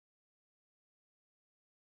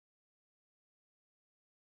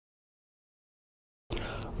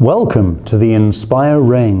Welcome to the Inspire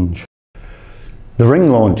range. The ring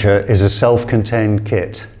launcher is a self-contained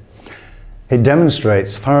kit. It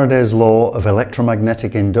demonstrates Faraday's law of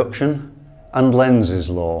electromagnetic induction and Lenz's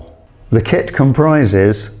law. The kit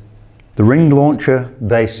comprises the ring launcher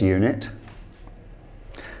base unit,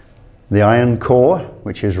 the iron core,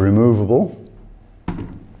 which is removable,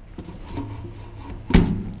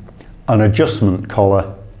 an adjustment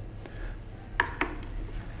collar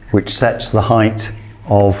which sets the height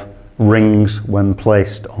of rings when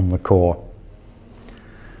placed on the core.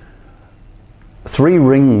 3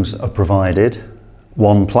 rings are provided,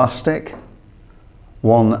 1 plastic,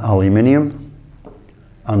 1 aluminium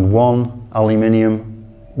and 1 aluminium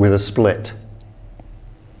with a split.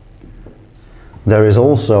 There is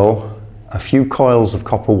also a few coils of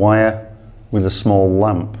copper wire with a small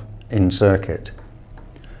lamp in circuit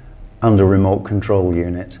and a remote control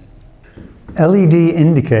unit. LED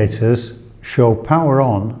indicators show power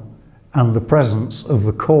on and the presence of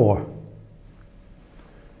the core.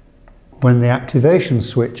 When the activation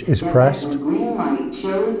switch is pressed, green light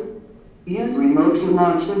shows use remote to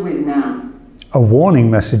launch the ring now. A warning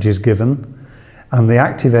message is given and the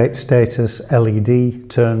activate status LED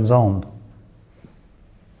turns on.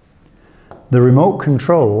 The remote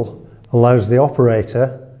control allows the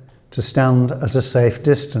operator to stand at a safe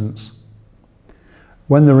distance.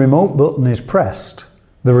 When the remote button is pressed,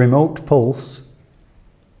 the remote pulse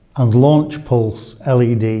and launch pulse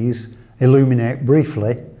LEDs illuminate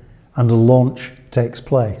briefly and a launch takes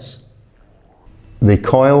place. The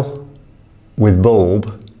coil with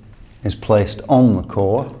bulb is placed on the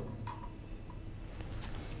core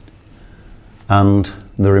and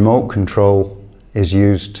the remote control is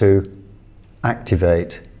used to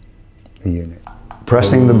activate the unit.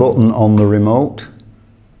 Pressing the button on the remote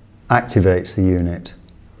activates the unit.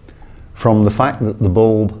 From the fact that the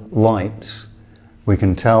bulb lights, we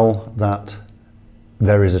can tell that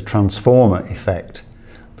there is a transformer effect.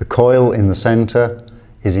 The coil in the center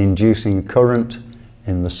is inducing current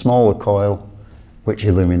in the smaller coil, which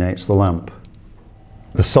illuminates the lamp.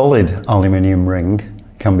 The solid aluminium ring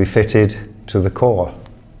can be fitted to the core.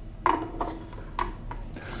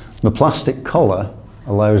 The plastic collar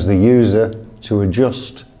allows the user to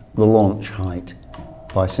adjust the launch height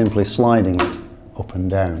by simply sliding it up and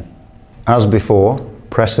down. As before,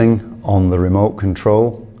 pressing on the remote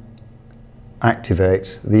control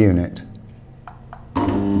activates the unit.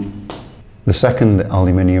 The second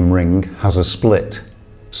aluminium ring has a split,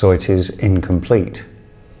 so it is incomplete.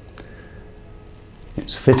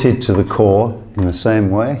 It's fitted to the core in the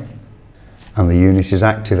same way and the unit is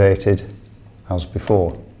activated as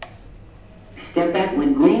before. Step back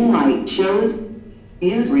when green light shows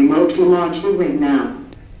use remote to launch the ring now.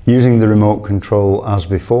 Using the remote control as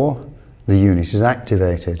before, the unit is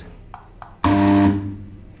activated.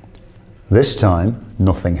 This time,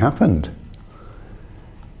 nothing happened.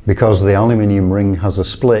 Because the aluminium ring has a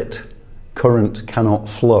split, current cannot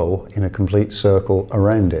flow in a complete circle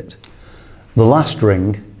around it. The last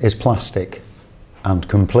ring is plastic and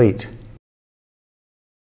complete.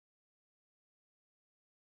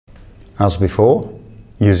 As before,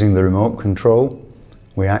 using the remote control,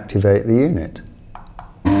 we activate the unit.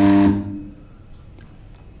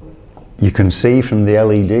 You can see from the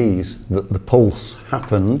LEDs that the pulse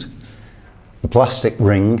happened. The plastic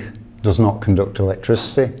ring does not conduct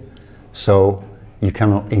electricity, so you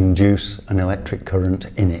cannot induce an electric current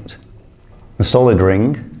in it. The solid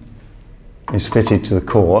ring is fitted to the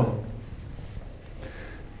core.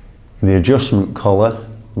 The adjustment collar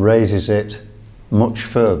raises it much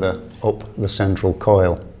further up the central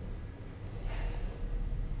coil.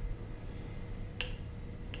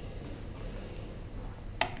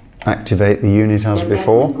 Activate the unit as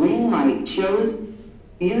before. Green light shows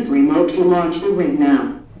use remote to launch the ring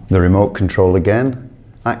now. The remote control again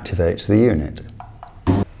activates the unit.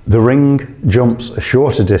 The ring jumps a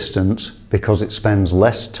shorter distance because it spends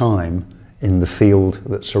less time in the field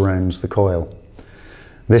that surrounds the coil.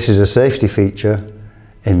 This is a safety feature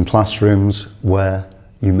in classrooms where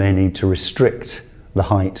you may need to restrict the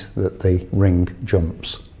height that the ring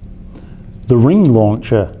jumps. The ring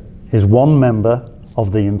launcher is one member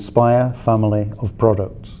of the Inspire family of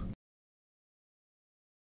products.